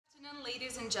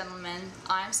ladies and gentlemen,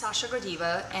 I'm Sasha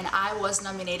Gradiva and I was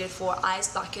nominated for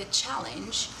Ice Bucket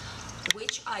Challenge,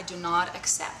 which I do not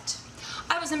accept.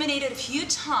 I was nominated a few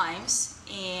times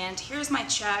and here's my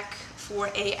check for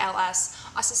ALS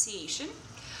Association.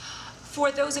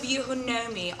 For those of you who know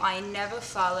me, I never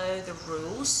follow the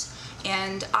rules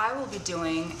and I will be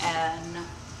doing an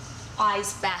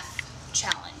ice bath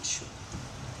challenge.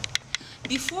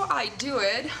 Before I do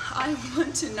it, I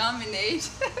want to nominate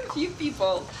a few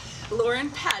people. Lauren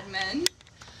Padman,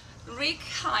 Rick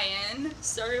Hyen,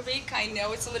 sorry Rick, I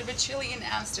know it's a little bit chilly in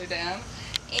Amsterdam,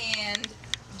 and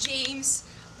James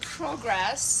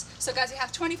Progress. So guys, you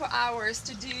have 24 hours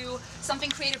to do something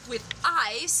creative with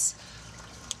ice.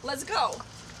 Let's go.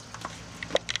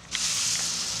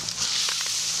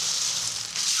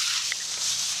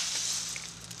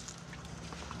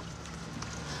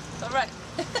 All right.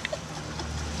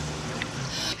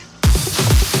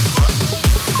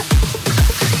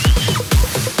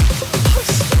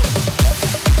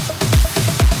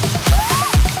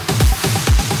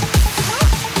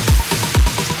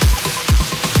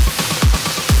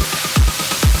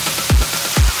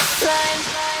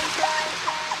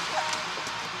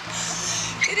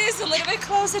 It is a little bit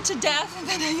closer to death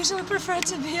than I usually prefer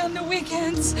to be on the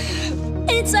weekends.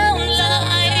 It's our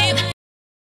life.